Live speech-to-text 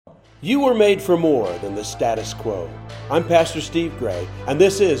You were made for more than the status quo. I'm Pastor Steve Gray, and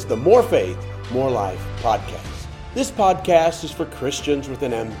this is the More Faith, More Life podcast. This podcast is for Christians with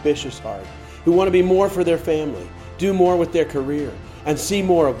an ambitious heart who want to be more for their family, do more with their career, and see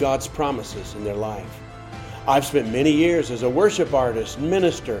more of God's promises in their life. I've spent many years as a worship artist,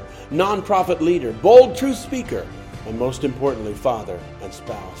 minister, nonprofit leader, bold truth speaker, and most importantly, father and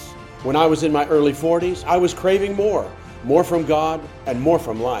spouse. When I was in my early 40s, I was craving more from God and more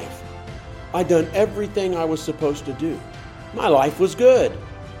from life. I'd done everything I was supposed to do. My life was good,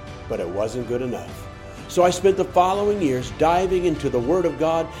 but it wasn't good enough. So I spent the following years diving into the Word of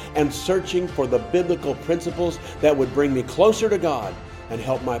God and searching for the biblical principles that would bring me closer to God and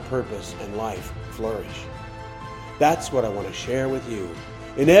help my purpose and life flourish. That's what I want to share with you.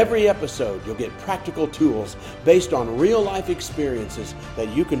 In every episode, you'll get practical tools based on real-life experiences that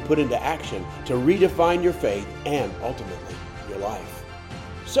you can put into action to redefine your faith and ultimately your life.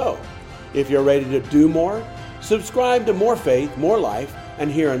 So, if you're ready to do more, subscribe to More Faith, More Life,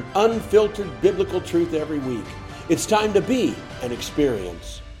 and hear an unfiltered biblical truth every week. It's time to be and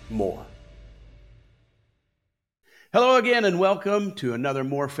experience more. Hello again, and welcome to another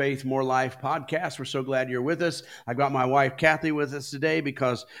More Faith, More Life podcast. We're so glad you're with us. I've got my wife, Kathy, with us today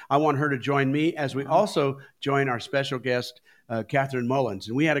because I want her to join me as we also join our special guest, Catherine Mullins.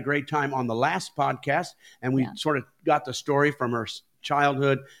 And we had a great time on the last podcast, and we sort of got the story from her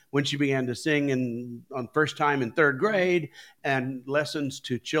childhood when she began to sing on first time in third grade, and lessons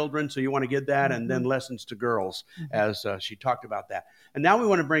to children. So you want to get that, and then lessons to girls as she talked about that. And now we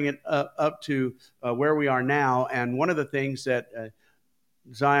want to bring it up to where we are now. And one of the things that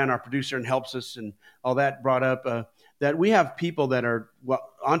Zion, our producer, and helps us and all that brought up, that we have people that are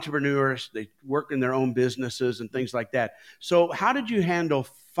entrepreneurs, they work in their own businesses and things like that. So how did you handle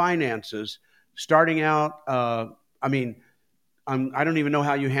finances starting out? I don't even know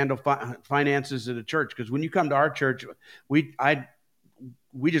how you handle finances at a church, because when you come to our church, we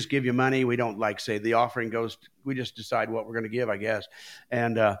just give you money. We don't say the offering goes. We just decide what we're going to give, I guess.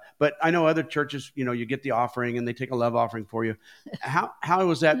 And but I know other churches, you get the offering and they take a love offering for you. How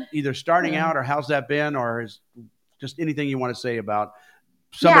was that either starting out, or how's that been, or is just anything you want to say about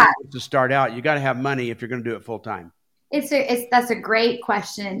somebody to start out? You got to have money if you're going to do it full time. That's a great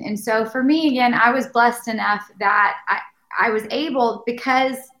question. And so for me, again, I was blessed enough that I was able,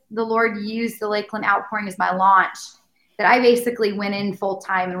 because the Lord used the Lakeland Outpouring as my launch, that I basically went in full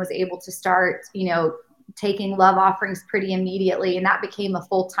time and was able to start, taking love offerings pretty immediately. And that became a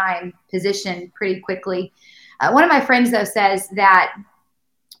full-time position pretty quickly. One of my friends, though, says that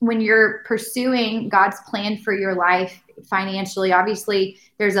when you're pursuing God's plan for your life financially, obviously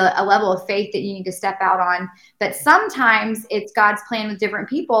there's a level of faith that you need to step out on. But sometimes it's God's plan with different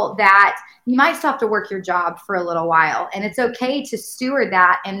people that you might still have to work your job for a little while. And it's okay to steward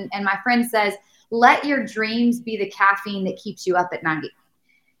that. And my friend says, let your dreams be the caffeine that keeps you up at night.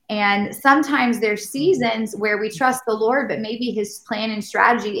 And sometimes there's seasons where we trust the Lord, but maybe his plan and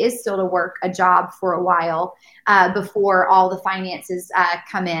strategy is still to work a job for a while before all the finances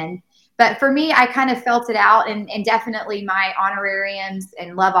come in. But for me, I kind of felt it out, and definitely my honorariums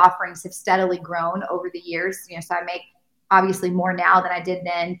and love offerings have steadily grown over the years. So I make obviously more now than I did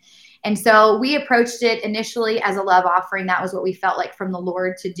then. And so we approached it initially as a love offering. That was what we felt like from the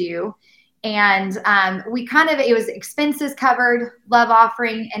Lord to do. And it was expenses covered, love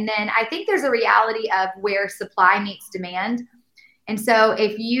offering. And then I think there's a reality of where supply meets demand. And so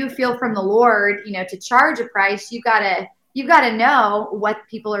if you feel from the Lord, to charge a price, you've got to know what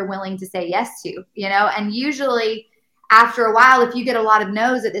people are willing to say yes to, and usually after a while, if you get a lot of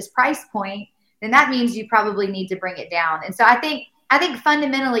no's at this price point, then that means you probably need to bring it down. And so I think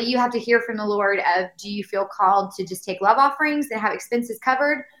fundamentally you have to hear from the Lord of, do you feel called to just take love offerings and have expenses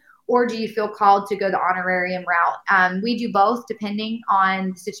covered? Or do you feel called to go the honorarium route? We do both depending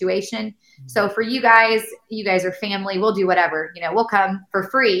on the situation. So for you guys are family. We'll do whatever, we'll come for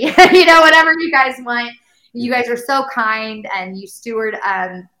free, whatever you guys want. You guys are so kind, and you steward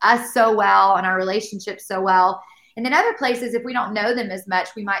us so well and our relationship so well. And then other places, if we don't know them as much,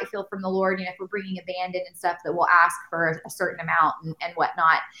 we might feel from the Lord, if we're bringing a band in and stuff, that we'll ask for a certain amount and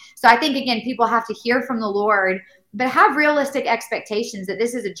whatnot. So I think, again, people have to hear from the Lord, but have realistic expectations that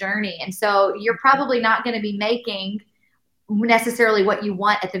this is a journey. And so you're probably not going to be making necessarily what you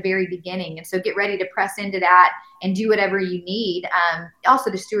want at the very beginning. And so get ready to press into that and do whatever you need.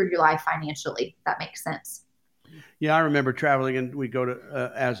 Also to steward your life financially, if that makes sense. Yeah, I remember traveling, and we go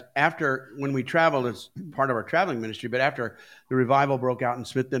to when we traveled as part of our traveling ministry, but after the revival broke out in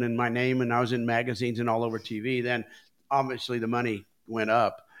Smithton and my name, and I was in magazines and all over TV, then obviously the money went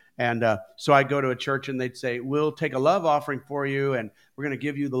up. And so I'd go to a church and they'd say, we'll take a love offering for you and we're going to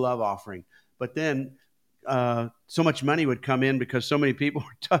give you the love offering. But then so much money would come in because so many people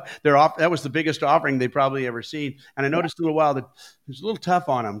were that was the biggest offering they probably ever seen. And I noticed a little while that it was a little tough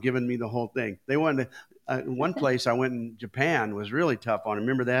on them, giving me the whole thing. They wanted to, one place I went in Japan was really tough on them.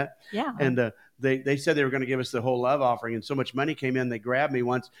 Remember that? Yeah. And they said they were going to give us the whole love offering, and so much money came in. They grabbed me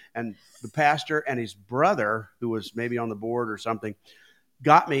once, and the pastor and his brother, who was maybe on the board or something,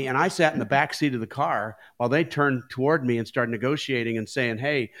 got me, and I sat in the back seat of the car while they turned toward me and started negotiating and saying,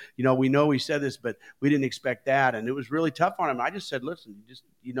 hey, we know we said this, but we didn't expect that. And it was really tough on him. I just said, listen,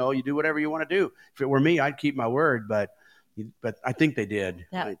 you do whatever you want to do. If it were me, I'd keep my word, but I think they did.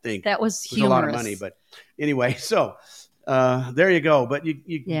 I think that was humorous. A lot of money, but anyway, so there you go. But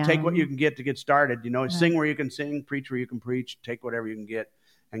you take what you can get to get started, sing where you can sing, preach where you can preach, take whatever you can get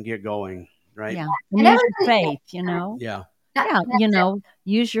and get going. Right. Yeah. And use your faith, Yeah. Yeah,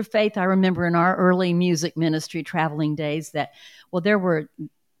 use your faith. I remember in our early music ministry traveling days there were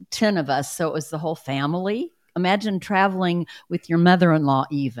 10 of us, so it was the whole family. Imagine traveling with your mother-in-law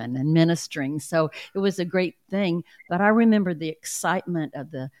even and ministering. So it was a great thing. But I remember the excitement of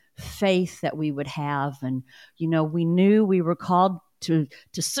the faith that we would have. And, we knew we were called to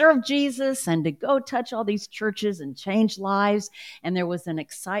serve Jesus and to go touch all these churches and change lives. And there was an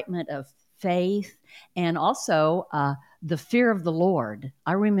excitement of faith and also the fear of the Lord.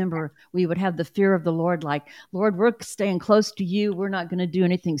 I remember we would have the fear of the Lord, like, Lord, we're staying close to you. We're not going to do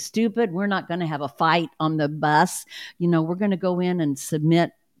anything stupid. We're not going to have a fight on the bus. We're going to go in and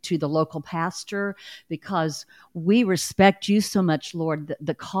submit to the local pastor because we respect you so much, Lord,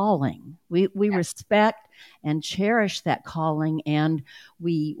 the calling. We respect and cherish that calling. And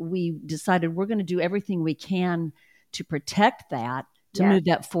we decided we're going to do everything we can to protect that, to move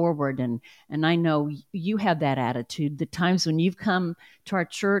that forward. And I know you have that attitude. The times when you've come to our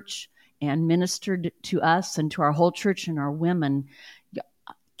church and ministered to us and to our whole church and our women,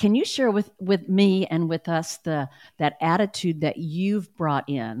 can you share with me and with us that attitude that you've brought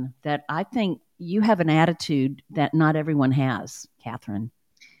in? That I think you have an attitude that not everyone has, Catherine.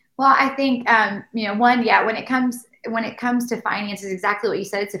 Well, I think when it comes to finances, exactly what you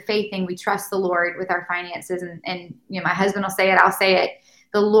said, it's a faith thing. We trust the Lord with our finances, and my husband will say it, I'll say it.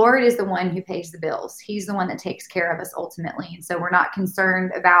 The Lord is the one who pays the bills. He's the one that takes care of us ultimately. And so we're not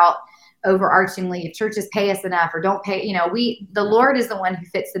concerned about overarchingly if churches pay us enough or don't pay. The Lord is the one who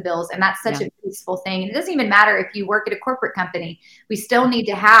fits the bills, and that's such a peaceful thing. And it doesn't even matter if you work at a corporate company. We still need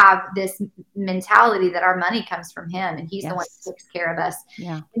to have this mentality that our money comes from Him, and He's the one who takes care of us.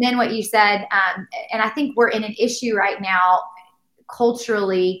 Yeah. And then what you said, and I think we're in an issue right now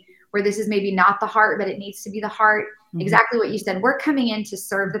culturally where this is maybe not the heart, but it needs to be the heart. Mm-hmm. Exactly what you said. We're coming in to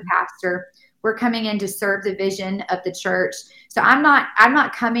serve the pastor. We're coming in to serve the vision of the church. So I'm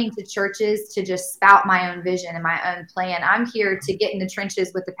not coming to churches to just spout my own vision and my own plan. I'm here to get in the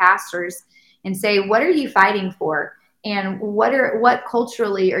trenches with the pastors and say, what are you fighting for? And what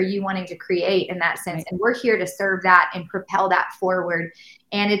culturally are you wanting to create in that sense? And we're here to serve that and propel that forward.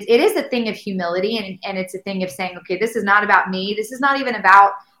 And it is a thing of humility, and it's a thing of saying, okay, this is not about me. This is not even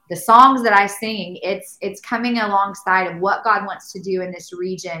about the songs that I sing. It's coming alongside of what God wants to do in this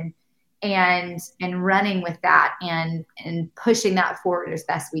region, and running with that and pushing that forward as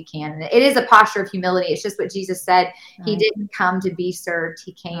best we can. And it is a posture of humility. It's just what Jesus said. Right. He didn't come to be served.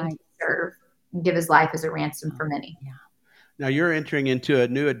 He came to serve and give His life as a ransom for many. Yeah. Now you're entering into a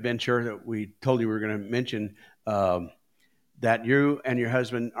new adventure that we told you we were going to mention, that you and your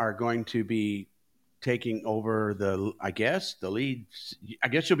husband are going to be taking over the lead. I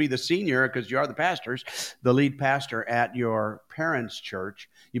guess you'll be the senior because you are the pastors, the lead pastor at your parents' church.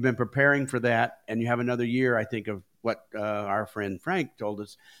 You've been preparing for that, and you have another year, I think, of what our friend Frank told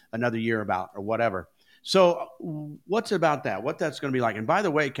us, another year about or whatever. So what's about that? What that's going to be like? And by the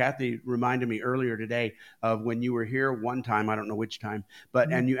way, Kathy reminded me earlier today of when you were here one time, I don't know which time,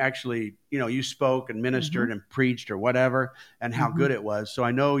 but and you actually, you spoke and ministered and preached or whatever, and how good it was. So I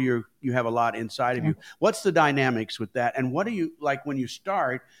know you have a lot inside of you. What's the dynamics with that? And what do you like when you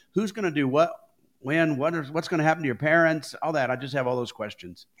start? Who's going to do what? When? What's going to happen to your parents? All that. I just have all those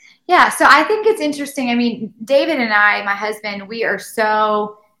questions. Yeah. So I think it's interesting. I mean, David and I, my husband, we are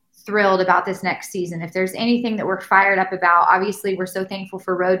so thrilled about this next season. If there's anything that we're fired up about, obviously we're so thankful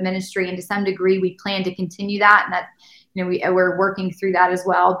for road ministry, and to some degree we plan to continue that, and that we're working through that as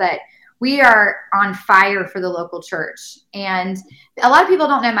well. But we are on fire for the local church. And a lot of people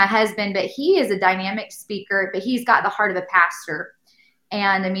don't know my husband, but he is a dynamic speaker, but he's got the heart of a pastor.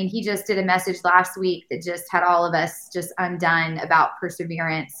 And I mean, he just did a message last week that just had all of us just undone about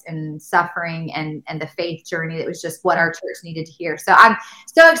perseverance and suffering and the faith journey. That was just what our church needed to hear. So I'm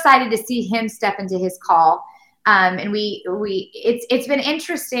so excited to see him step into his call. And it's been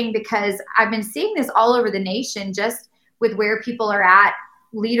interesting because I've been seeing this all over the nation, just with where people are at,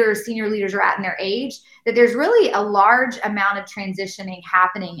 senior leaders are at in their age, that there's really a large amount of transitioning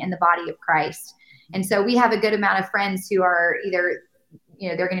happening in the body of Christ. And so we have a good amount of friends who are either,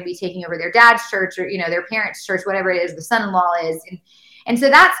 they're going to be taking over their dad's church or, their parents' church, whatever it is, the son-in-law is. And so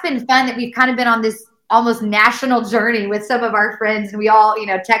that's been fun that we've kind of been on this almost national journey with some of our friends, and we all,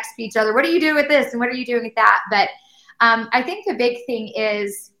 text each other, what are you doing with this? And what are you doing with that? But I think the big thing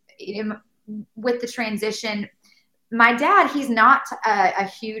is with the transition, my dad, he's not a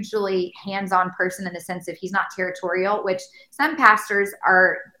hugely hands-on person in the sense of he's not territorial, which some pastors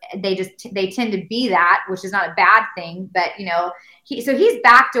are. They tend to be that, which is not a bad thing. But he's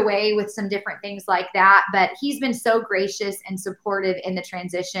backed away with some different things like that. But he's been so gracious and supportive in the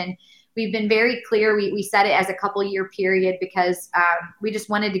transition. We've been very clear. We set it as a couple-year period because we just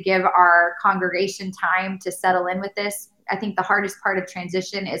wanted to give our congregation time to settle in with this. I think the hardest part of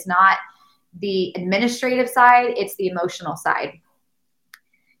transition is not the administrative side, it's the emotional side.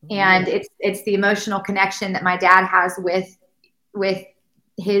 And it's the emotional connection that my dad has with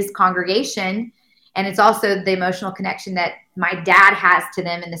his congregation. And it's also the emotional connection that my dad has to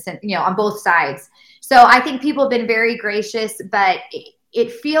them in the sense, on both sides. So I think people have been very gracious, but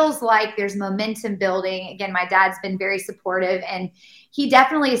it feels like there's momentum building. Again, my dad's been very supportive, and he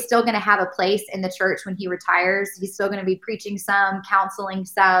definitely is still going to have a place in the church when he retires. He's still going to be preaching some, counseling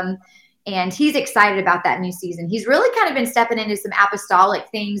some, and he's excited about that new season. He's really kind of been stepping into some apostolic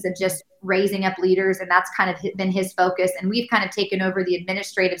things and just raising up leaders, and that's kind of been his focus. And we've kind of taken over the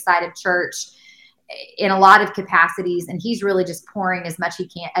administrative side of church in a lot of capacities, and he's really just pouring as much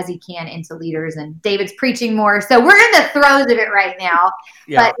as he can into leaders. And David's preaching more, so we're in the throes of it right now.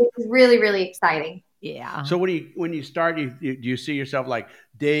 Yeah. But it's really, really exciting. Yeah. So when you start, do you see yourself like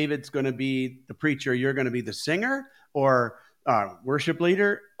David's going to be the preacher, you're going to be the singer, or worship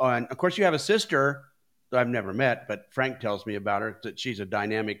leader? And of course, you have a sister that I've never met, but Frank tells me about her, that she's a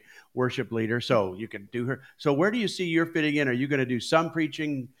dynamic worship leader. So you can do her. So where do you see you're fitting in? Are you going to do some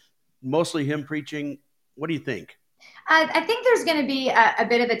preaching, mostly him preaching? What do you think? I think there's going to be a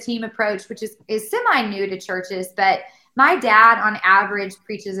bit of a team approach, which is semi-new to churches, but my dad on average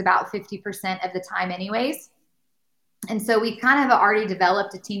preaches about 50% of the time anyways. And so we kind of already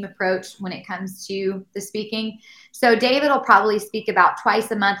developed a team approach when it comes to the speaking. So David will probably speak about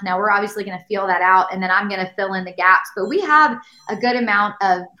twice a month. Now we're obviously going to feel that out, and then I'm going to fill in the gaps. But we have a good amount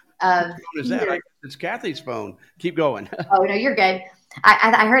of. What is that? It's Kathy's phone. Keep going. Oh no, you're good.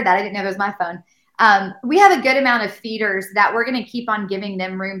 I heard that. I didn't know it was my phone. We have a good amount of feeders that we're going to keep on giving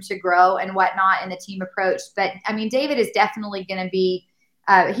them room to grow and whatnot in the team approach. But I mean, David is definitely going to be.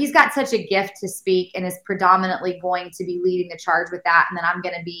 He's got such a gift to speak and is predominantly going to be leading the charge with that. And then I'm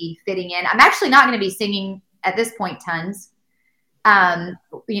going to be fitting in. I'm actually not going to be singing at this point tons. Bye,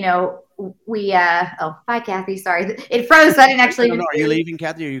 Kathy. Sorry. It froze. So I didn't actually. No, are you leaving,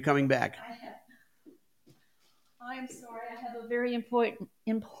 Kathy? Or are you coming back? I'm sorry. I have a very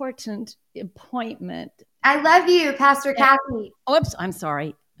important appointment. I love you, Pastor Kathy. Oops. I'm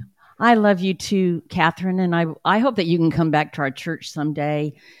sorry. I love you too, Catherine, and I hope that you can come back to our church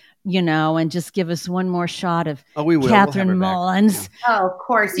someday, and just give us one more shot of Catherine Mullins. Oh, of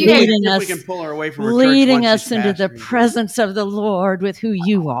course. We can pull her away from her leading us into the presence of the Lord with who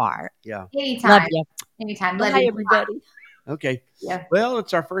you are. Yeah. Anytime. Love you. Anytime. Bye, everybody. Okay. Yeah. Well,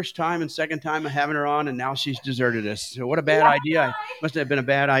 it's our first time and second time of having her on, and now she's deserted us. So what a bad idea. Must have been a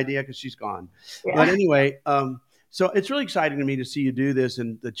bad idea because she's gone. Yeah. But anyway, so it's really exciting to me to see you do this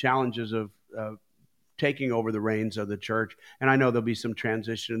and the challenges of taking over the reins of the church. And I know there'll be some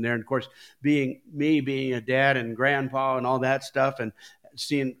transition in there. And of course, being a dad and grandpa and all that stuff, and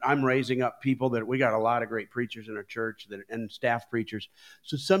seeing I'm raising up people that we got a lot of great preachers in our church and staff preachers.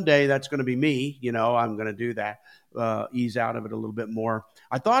 So someday that's going to be me. I'm going to do that, ease out of it a little bit more.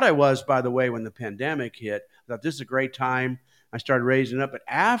 I thought I was, by the way, when the pandemic hit, I thought this is a great time. I started raising up, but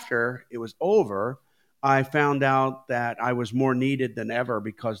after it was over, I found out that I was more needed than ever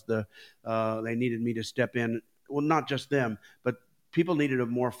because they needed me to step in. Well, not just them, but people needed a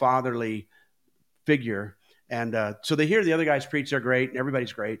more fatherly figure. And so they hear the other guys preach, they're great, and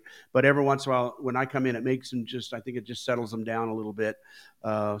everybody's great. But every once in a while, when I come in, it makes them I think it just settles them down a little bit.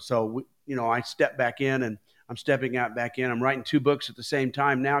 So I step back in, and I'm stepping out back in. I'm writing 2 books at the same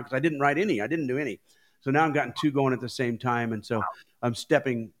time now because I didn't write any. I didn't do any. So now I've gotten 2 going at the same time. And so I'm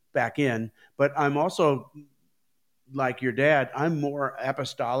stepping back in, but I'm also like your dad. I'm more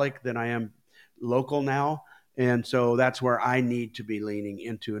apostolic than I am local now. And so that's where I need to be leaning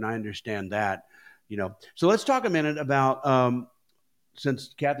into. And I understand that, So let's talk a minute about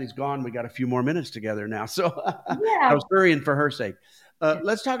since Kathy's gone, we got a few more minutes together now. So I Yeah. was hurrying for her sake.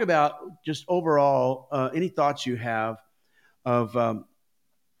 Let's talk about just overall, any thoughts you have of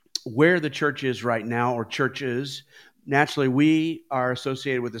where the church is right now, or churches. Naturally, we are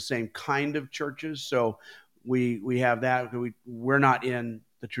associated with the same kind of churches. So we have that. We're not in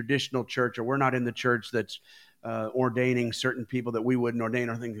the traditional church, or we're not in the church that's ordaining certain people that we wouldn't ordain,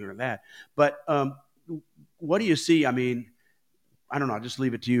 or things like that. But what do you see? I mean, I don't know. I'll just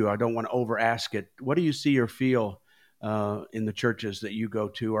leave it to you. I don't want to over ask it. What do you see or feel in the churches that you go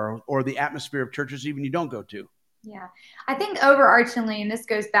to, or the atmosphere of churches even you don't go to? Yeah. I think overarchingly, and this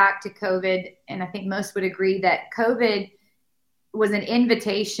goes back to COVID, and I think most would agree that COVID was an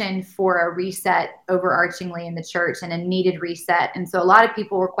invitation for a reset overarchingly in the church, and a needed reset. And so a lot of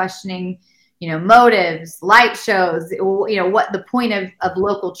people were questioning, motives, light shows, what the point of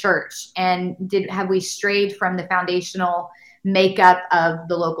local church, and have we strayed from the foundational makeup of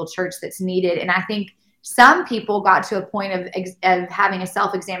the local church that's needed? And I think some people got to a point of having a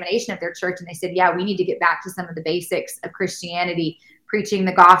self-examination of their church, and they said, yeah, we need to get back to some of the basics of Christianity, preaching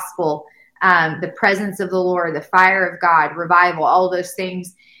the gospel, the presence of the Lord, the fire of God, revival, all of those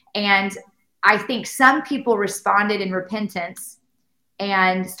things. And I think some people responded in repentance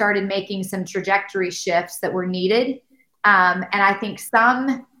and started making some trajectory shifts that were needed. And I think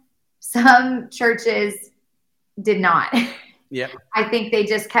some churches did not. Yeah. I think they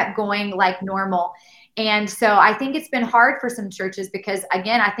just kept going like normal. And so I think it's been hard for some churches because,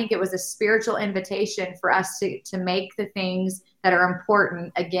 again, I think it was a spiritual invitation for us to make the things that are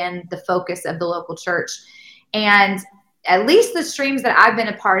important, again, the focus of the local church. And at least the streams that I've been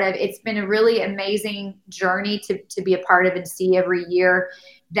a part of, it's been a really amazing journey to be a part of and see every year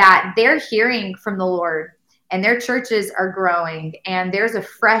that they're hearing from the Lord, and their churches are growing, and there's a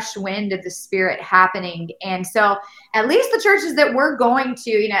fresh wind of the Spirit happening. And so at least the churches that we're going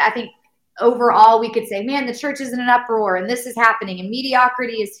to, I think overall we could say, man, the church is in an uproar and this is happening and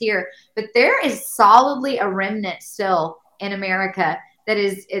mediocrity is here. But there is solidly a remnant still in America that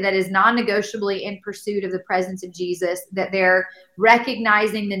is non-negotiably in pursuit of the presence of Jesus, that they're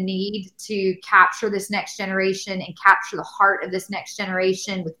recognizing the need to capture this next generation and capture the heart of this next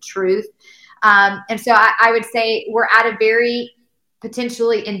generation with truth. And so I would say we're at a very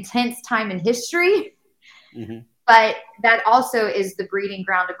potentially intense time in history, but that also is the breeding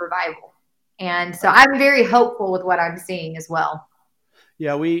ground of revival. And so I'm very hopeful with what I'm seeing as well.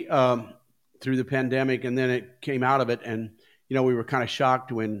 Yeah, we, through the pandemic, and then it came out of it, and, we were kind of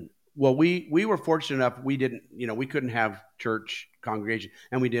shocked when, we were fortunate enough, we didn't, we couldn't have church congregation,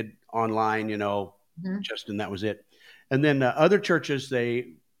 and we did online, just, and that was it. And then other churches,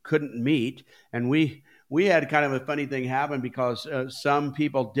 they couldn't meet, and we had kind of a funny thing happen because some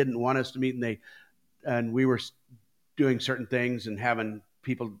people didn't want us to meet, and we were doing certain things and having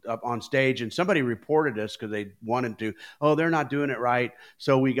people up on stage, and somebody reported us because they wanted to, they're not doing it right.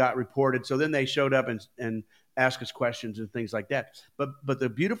 So we got reported. So then they showed up and asked us questions and things like that. But the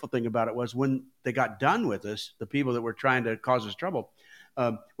beautiful thing about it was when they got done with us, the people that were trying to cause us trouble,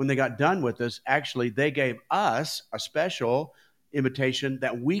 when they got done with us, actually they gave us a special invitation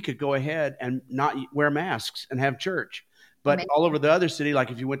that we could go ahead and not wear masks and have church. But amazing. All over the other city, like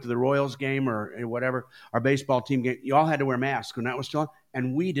if you went to the Royals game or whatever, our baseball team game, you all had to wear masks when that was still on,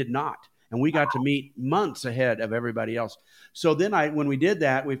 and we did not. And we got to meet months ahead of everybody else. So then when we did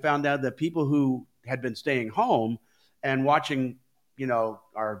that, we found out that people who had been staying home and watching,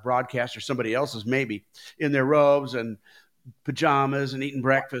 our broadcast or somebody else's maybe in their robes and pajamas and eating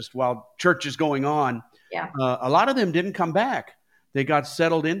breakfast while church is going on, a lot of them didn't come back. They got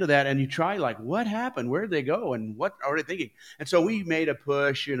settled into that, and you try like, what happened? Where did they go? And what are they thinking? And so we made a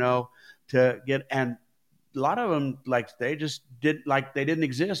push, to get, and a lot of them, like they just did, like they didn't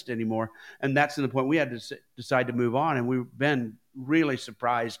exist anymore. And that's the point we had to decide to move on. And we've been really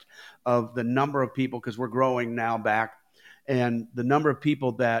surprised of the number of people, because we're growing now back, and the number of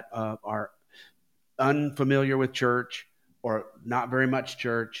people that are unfamiliar with church or not very much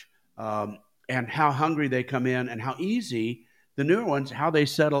church, and how hungry they come in, and how easy the newer ones, how they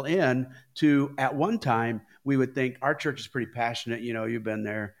settle in to, at one time, we would think our church is pretty passionate. You've been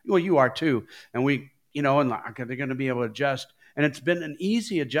there. Well, you are too. And we, and like, they're going to be able to adjust. And it's been an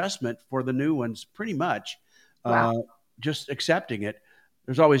easy adjustment for the new ones, pretty much. Wow. Just accepting it.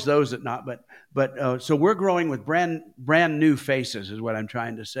 There's always those that not, but so we're growing with brand new faces is what I'm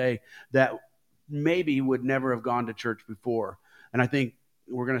trying to say, that maybe would never have gone to church before. And I think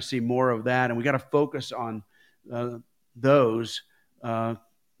we're going to see more of that. And we got to focus on those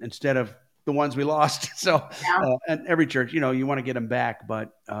instead of the ones we lost. So, and every church, you want to get them back,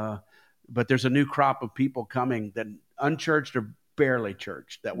 but there's a new crop of people coming that unchurched or barely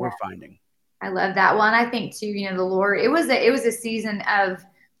church that we're finding. I love that. Well, and I think too, the Lord, it was a season of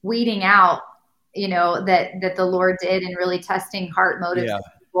weeding out, that the Lord did, and really testing heart motives of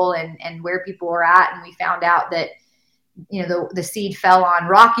people and where people were at. And we found out that, the seed fell on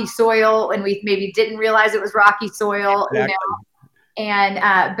rocky soil, and we maybe didn't realize it was rocky soil, Exactly. And,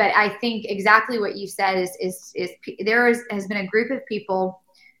 but I think exactly what you said is there has been a group of people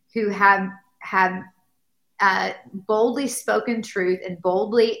who have boldly spoken truth and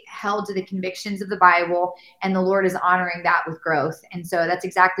boldly held to the convictions of the Bible, and the Lord is honoring that with growth. And so that's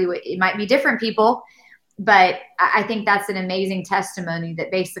exactly what it might be. Different people, but I think that's an amazing testimony that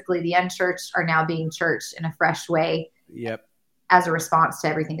basically the unchurched are now being churched in a fresh way. Yep. As a response to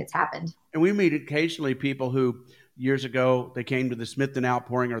everything that's happened. And we meet occasionally people who years ago, they came to the Smithton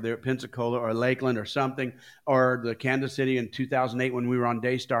Outpouring, or they're at Pensacola or Lakeland or something, or the Kansas City in 2008 when we were on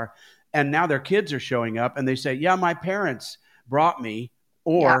Daystar. And now their kids are showing up and they say, yeah, my parents brought me,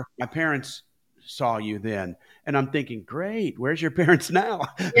 or my parents saw you then. And I'm thinking, great, where's your parents now?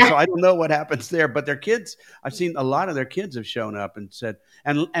 Yeah. So I don't know what happens there, but their kids, I've seen a lot of their kids have shown up and said,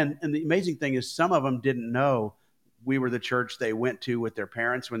 and the amazing thing is some of them didn't know we were the church they went to with their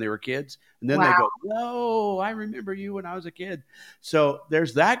parents when they were kids. And then they go, no, I remember you when I was a kid. So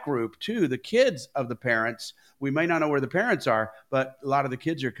there's that group too, the kids of the parents. We may not know where the parents are, but a lot of the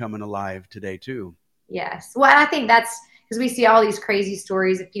kids are coming alive today too. Yes. Well, I think that's because we see all these crazy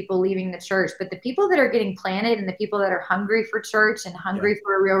stories of people leaving the church, but the people that are getting planted and the people that are hungry for church and hungry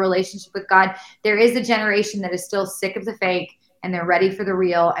for a real relationship with God, there is a generation that is still sick of the fake, and they're ready for the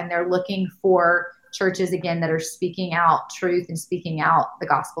real, and they're looking for churches again that are speaking out truth and speaking out the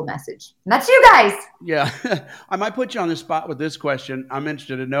gospel message. And that's you guys. Yeah. I might put you on the spot with this question. I'm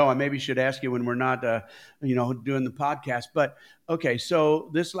interested to know. I maybe should ask you when we're not, doing the podcast. But okay, so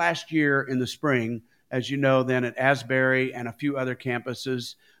this last year in the spring, as you know, then at Asbury and a few other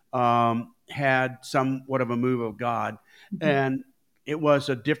campuses had somewhat of a move of God. Mm-hmm. And it was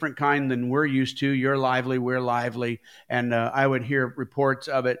a different kind than we're used to. You're lively, we're lively. And I would hear reports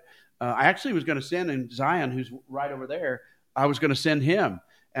of it. I actually was going to send in Zion, who's right over there. I was going to send him.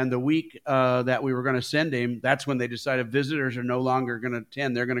 And the week that we were going to send him, that's when they decided visitors are no longer going to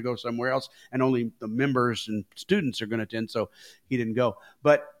attend. They're going to go somewhere else, and only the members and students are going to attend. So he didn't go.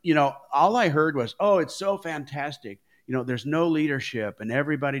 But, all I heard was, oh, it's so fantastic. There's no leadership, and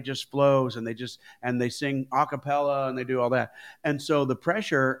everybody just flows, and they sing a cappella, and they do all that. And so the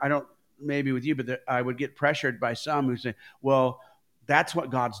pressure, maybe with you, but I would get pressured by some who say, well, that's what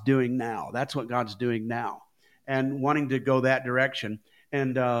God's doing now. That's what God's doing now, and wanting to go that direction.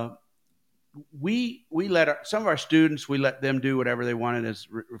 And we let some of our students, we let them do whatever they wanted, as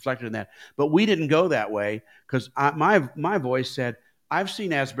reflected in that. But we didn't go that way, because my voice said, I've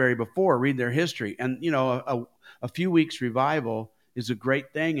seen Asbury before, read their history. And, a few weeks revival is a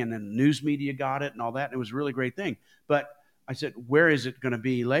great thing. And then news media got it and all that. And it was a really great thing. But I said, where is it going to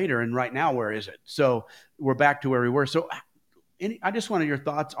be later? And right now, where is it? So we're back to where we were. So I just wanted your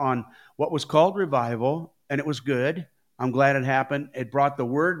thoughts on what was called revival, and it was good. I'm glad it happened. It brought the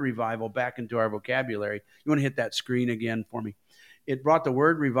word revival back into our vocabulary. You want to hit that screen again for me? It brought the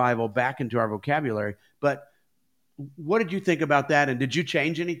word revival back into our vocabulary. But what did you think about that? And did you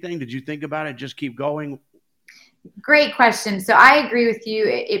change anything? Did you think about it? Just keep going? Great question. So I agree with you.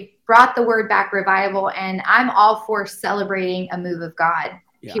 It brought the word back, revival, and I'm all for celebrating a move of God,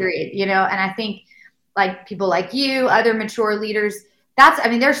 period. And I think, like people like you, other mature leaders,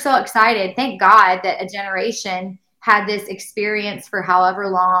 they're so excited. Thank God that a generation had this experience for however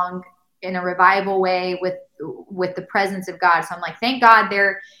long in a revival way with the presence of God. So I'm like, thank God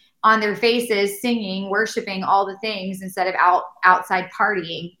they're on their faces singing, worshiping, all the things, instead of outside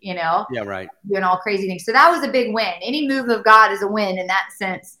partying, Yeah, right. Doing all crazy things. So that was a big win. Any move of God is a win in that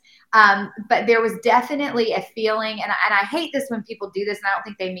sense. But there was definitely a feeling, and I hate this when people do this, and I don't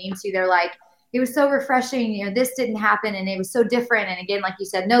think they mean to. They're like, it was so refreshing, this didn't happen, and it was so different. And again, like you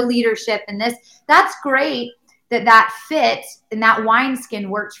said, no leadership and this. That's great that fit and that wineskin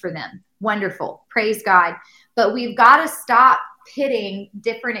works for them. Wonderful. Praise God. But we've got to stop pitting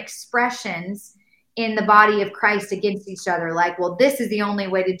different expressions in the body of Christ against each other. Like, well, this is the only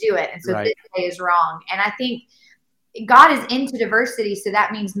way to do it, and so this way is wrong. And I think God is into diversity, so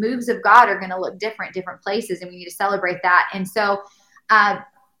that means moves of God are going to look different places, and we need to celebrate that. And so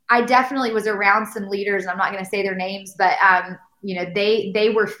I definitely was around some leaders, and I'm not going to say their names, but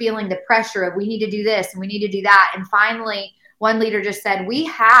they were feeling the pressure of, we need to do this and we need to do that. And finally, one leader just said, we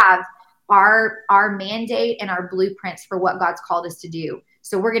have our mandate and our blueprints for what God's called us to do.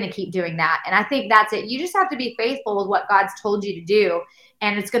 So we're going to keep doing that. And I think that's it. You just have to be faithful with what God's told you to do.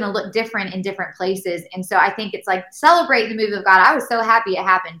 And it's going to look different in different places. And so I think it's like, celebrate the move of God. I was so happy it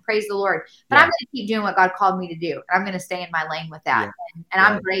happened. Praise the Lord. But I'm going to keep doing what God called me to do. I'm going to stay in my lane with that. Yeah. And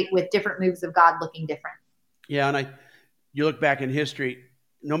I'm great with different moves of God looking different. Yeah. And you look back in history,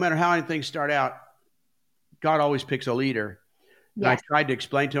 no matter how anything start out, God always picks a leader. And I tried to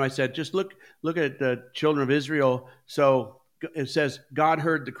explain to him, I said, just look at the children of Israel. So it says, God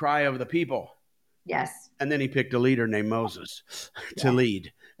heard the cry of the people. Yes. And then he picked a leader named Moses to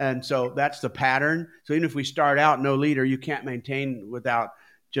lead. And so that's the pattern. So even if we start out no leader, you can't maintain without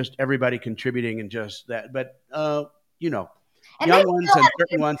just everybody contributing and just that. But, and young ones and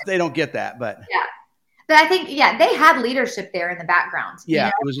certain ones, they don't get that. But I think, they had leadership there in the background. Yeah,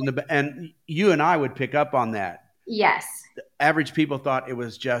 it was and you and I would pick up on that. Yes. The average people thought it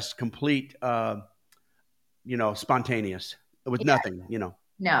was just complete, spontaneous. It was nothing,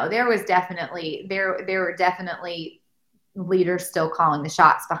 No, there was definitely, there were definitely leaders still calling the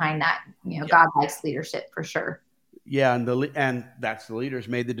shots behind that. God likes leadership for sure. Yeah. And that's the leaders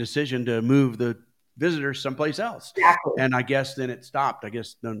made the decision to move the visitors someplace else. Exactly. And I guess then it stopped. I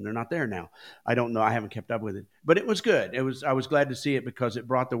guess they're not there now. I don't know. I haven't kept up with it, but it was good. I was glad to see it because it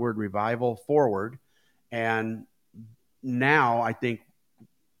brought the word revival forward. And now I think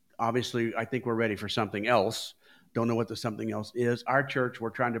we're ready for something else. Don't know what the something else is. Our church, we're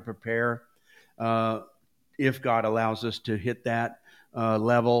trying to prepare if God allows us to hit that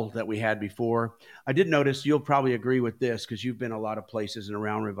level that we had before. I did notice, you'll probably agree with this because you've been a lot of places and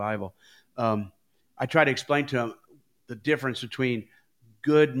around revival. I try to explain to them the difference between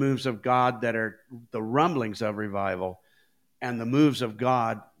good moves of God that are the rumblings of revival and the moves of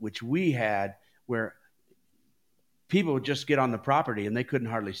God, which we had, where people would just get on the property and they couldn't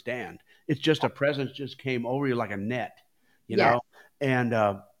hardly stand. It's just a presence just came over you like a net, you know? And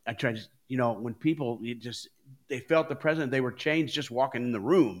I tried to, when people, they felt the presence, they were changed just walking in the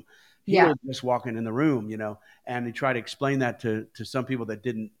room. He was just walking in the room, and they try to explain that to some people that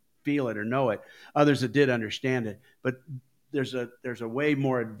didn't feel it or know it, others that did understand it. But there's a way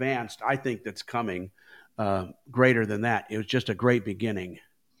more advanced, I think, that's coming, greater than that. It was just a great beginning.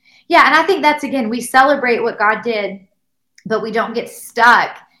 Yeah. And I think that's, again, we celebrate what God did, but we don't get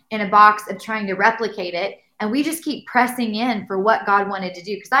stuck in a box of trying to replicate it. And we just keep pressing in for what God wanted to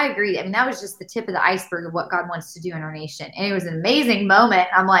do. Because I agree. I mean, that was just the tip of the iceberg of what God wants to do in our nation. And it was an amazing moment.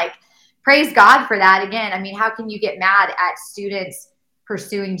 I'm like, praise God for that. Again, I mean, how can you get mad at students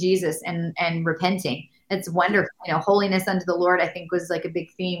pursuing Jesus and repenting? It's wonderful. Holiness unto the Lord, I think, was like a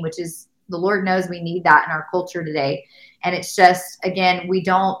big theme, which is the Lord knows we need that in our culture today. And it's just, again,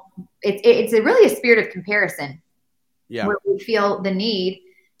 it's really a spirit of comparison. Yeah. Where we feel the need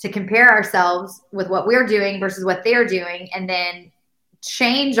to compare ourselves with what we're doing versus what they're doing, and then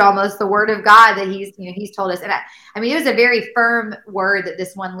change almost the word of God that he's told us. And I mean, it was a very firm word that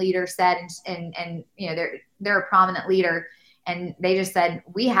this one leader said, and they're a prominent leader. And they just said,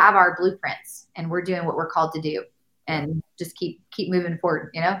 we have our blueprints and we're doing what we're called to do, and just keep moving forward,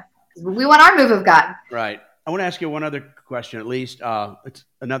 because we want our move of God. Right. I want to ask you one other question, at least. It's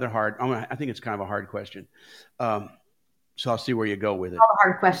another I think it's kind of a hard question. So I'll see where you go with it. All the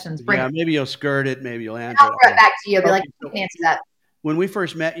hard questions. Maybe you'll skirt it. Maybe you'll answer. I'll throw it back to you. I'll be like, you can answer that. When we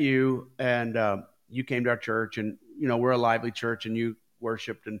first met you and you came to our church, and, we're a lively church, and you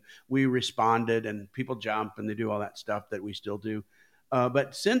worshiped and we responded, and people jump and they do all that stuff that we still do.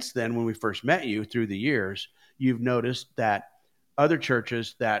 But since then, when we first met you through the years, you've noticed that other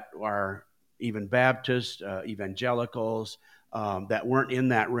churches that are even Baptist, evangelicals, that weren't in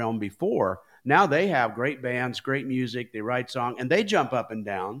that realm before, now they have great bands, great music, they write songs, and they jump up and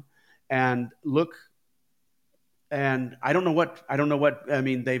down and look. And I don't know what, I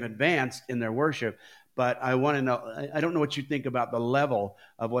mean, they've advanced in their worship, but I want to know, I don't know what you think about the level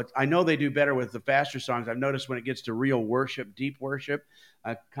of what, I know they do better with the faster songs. I've noticed when it gets to real worship, deep worship,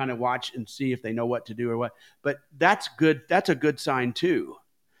 I kind of watch and see if they know what to do or what, but that's good. That's a good sign too.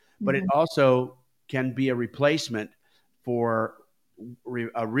 But it also can be a replacement for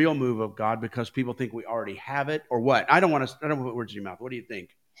a real move of God because people think we already have it, or what? I don't want to put words in your mouth. What do you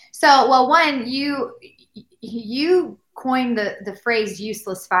think? So, well, one, you coined the phrase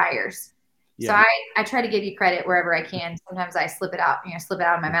useless fires. Yeah. So I try to give you credit wherever I can. Sometimes I slip it out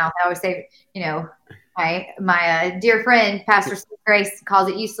of my mouth. I always say, my dear friend, Pastor Steve Grace, calls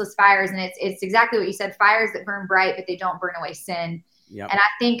it useless fires. And it's exactly what you said, fires that burn bright, but they don't burn away sin. Yep. And I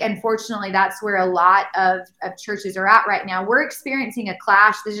think, unfortunately, that's where a lot of churches are at right now. We're experiencing a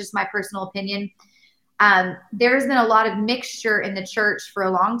clash. This is just my personal opinion. There's been a lot of mixture in the church for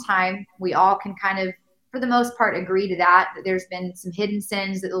a long time. We all can kind of for the most part, agree to that there's been some hidden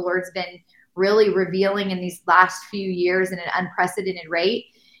sins that the Lord's been really revealing in these last few years at an unprecedented rate.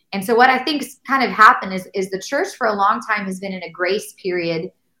 And so what I think's kind of happened is the church for a long time has been in a grace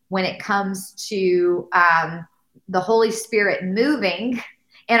period when it comes to the Holy Spirit moving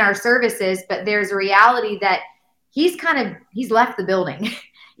in our services, but there's a reality that he's left the building.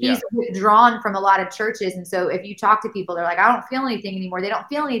 He's withdrawn from a lot of churches. And so if you talk to people, they're like, I don't feel anything anymore. They don't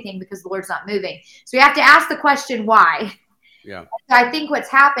feel anything because the Lord's not moving. So you have to ask the question, why? Yeah. So I think what's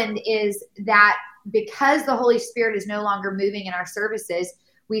happened is that because the Holy Spirit is no longer moving in our services,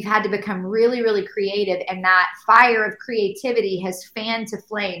 we've had to become really, really creative. And that fire of creativity has fanned to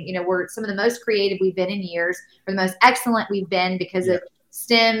flame. We're some of the most creative we've been in years, or the most excellent we've been because of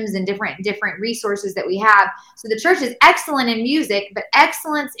stems and different resources that we have. So the church is excellent in music, but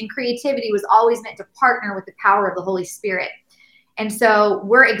excellence in creativity was always meant to partner with the power of the Holy Spirit. And so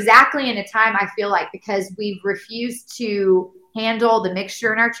we're exactly in a time, I feel like, because we've refused to handle the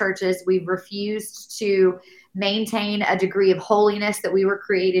mixture in our churches. We've refused to maintain a degree of holiness that we were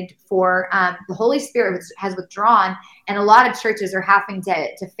created for. The Holy Spirit has withdrawn, and a lot of churches are having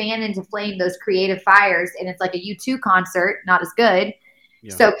to fan into flame those creative fires. And it's like a U2 concert, not as good.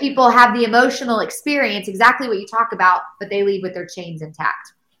 Yeah. So people have the emotional experience, exactly what you talk about, but they leave with their chains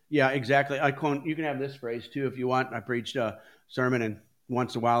intact. Yeah, exactly. You can have this phrase too if you want. I preached a sermon, and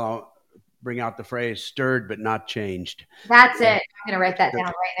once in a while I'll bring out the phrase "stirred but not changed." That's it. I'm going to write that down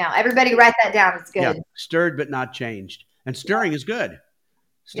right now. Everybody write that down. It's good. Yeah, stirred but not changed. And stirring is good.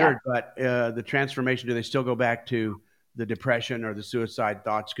 Stirred, but the transformation, do they still go back to the depression or the suicide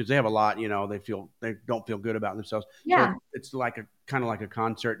thoughts? Because they have a lot, they don't feel good about themselves. Yeah. So it's kind of like a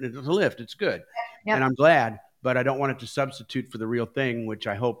concert, and it's a lift. It's good. Yep. And I'm glad, but I don't want it to substitute for the real thing, which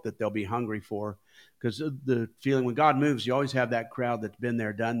I hope that they'll be hungry for. Because the feeling when God moves, you always have that crowd that's been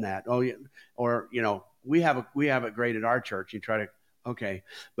there, done that. Oh, yeah. Or, we have it great at our church. You try to,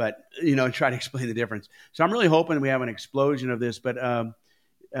 but, try to explain the difference. So I'm really hoping we have an explosion of this, but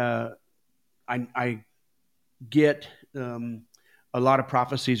I get a lot of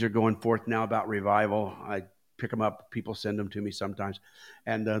prophecies are going forth now about revival. I pick them up. People send them to me sometimes.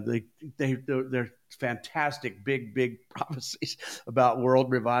 And they're fantastic, big prophecies about world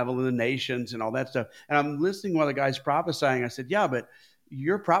revival in the nations and all that stuff. And I'm listening while the guy's prophesying. I said, yeah, but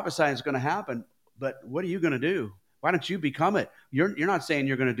your prophesying is going to happen. But what are you going to do? Why don't you become it? You're not saying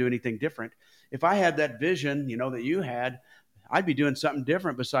you're going to do anything different. If I had that vision, that you had, I'd be doing something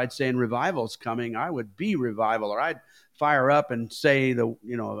different besides saying revival's coming. I would be revival, or I'd fire up and say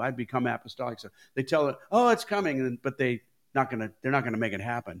I'd become apostolic. So they tell it, oh, it's coming, but they're not going to make it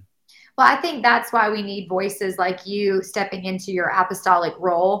happen. Well, I think that's why we need voices like you stepping into your apostolic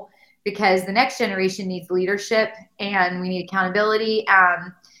role, because the next generation needs leadership and we need accountability.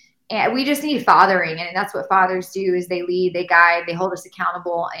 And we just need fathering. And that's what fathers do, is they lead, they guide, they hold us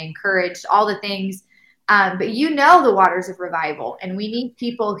accountable, encourage, all the things. But the waters of revival, and we need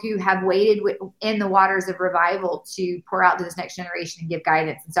people who have waded in the waters of revival to pour out to this next generation and give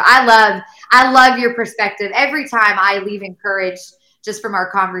guidance. And so I love your perspective. Every time I leave encouraged just from our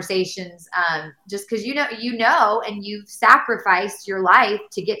conversations, just because and you've sacrificed your life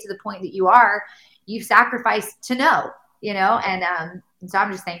to get to the point that you've sacrificed to know, and so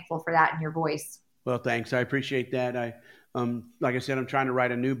I'm just thankful for that in your voice. Well, thanks. I appreciate that. Like I said, I'm trying to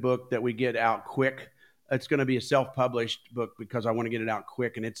write a new book that we get out quick. It's going to be a self-published book because I want to get it out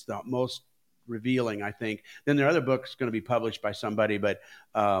quick, and it's the most revealing, I think. Then there are other books going to be published by somebody, but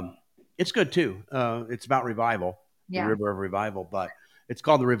it's good too. It's about revival, the river of revival, but it's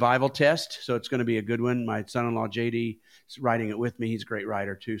called The Revival Test, so it's going to be a good one. My son-in-law, JD, is writing it with me. He's a great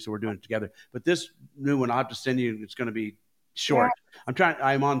writer too, so we're doing it together. But this new one, I'll have to send you. It's going to be short. Yeah.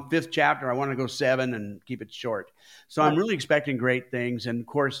 I'm on 5th chapter. I want to go 7 and keep it short. So I'm really expecting great things. And of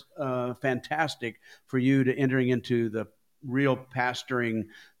course, fantastic for you to entering into the real pastoring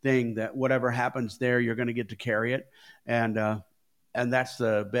thing, that whatever happens there, you're going to get to carry it. And that's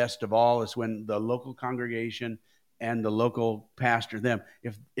the best of all, is when the local congregation and the local pastor,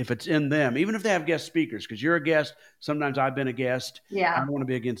 if it's in them, even if they have guest speakers, because you're a guest, sometimes I've been a guest. Yeah. I don't want to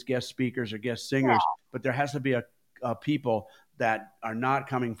be against guest speakers or guest singers, but there has to be a people that are not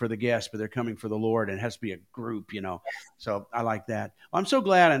coming for the guests, but they're coming for the Lord, and it has to be a group, So I like that. Well, I'm so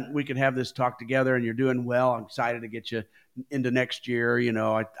glad we could have this talk together, and you're doing well. I'm excited to get you into next year.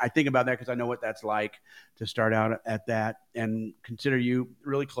 I think about that because I know what that's like to start out at that, and consider you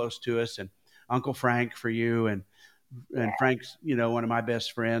really close to us, and Uncle Frank for you, and Frank's, one of my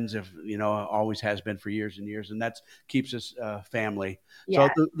best friends, always has been for years and years, and that keeps us family. Yeah.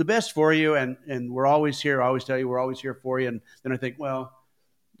 So the best for you, and we're always here. I always tell you we're always here for you. And then I think, well,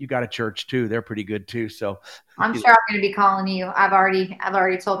 you got a church too. They're pretty good too. So I'm sure I'm going to be calling you. I've already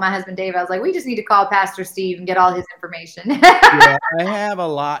told my husband Dave. I was like, we just need to call Pastor Steve and get all his information. Yeah, I have a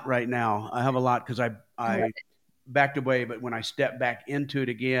lot right now. I have a lot because I backed away, but when I step back into it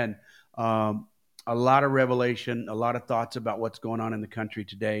again, a lot of revelation, a lot of thoughts about what's going on in the country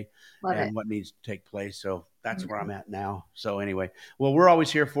today and what needs to take place. So that's where I'm at now. So anyway, well, we're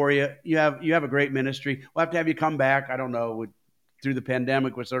always here for you. You have a great ministry. We'll have to have you come back. I don't know. Through the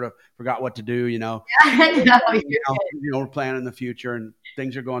pandemic, we sort of forgot what to do, we're planning in the future and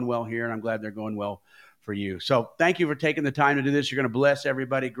things are going well here. And I'm glad they're going well for you. So thank you for taking the time to do this. You're going to bless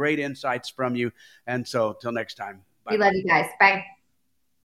everybody. Great insights from you. And so till next time. Bye. We love you guys. Bye.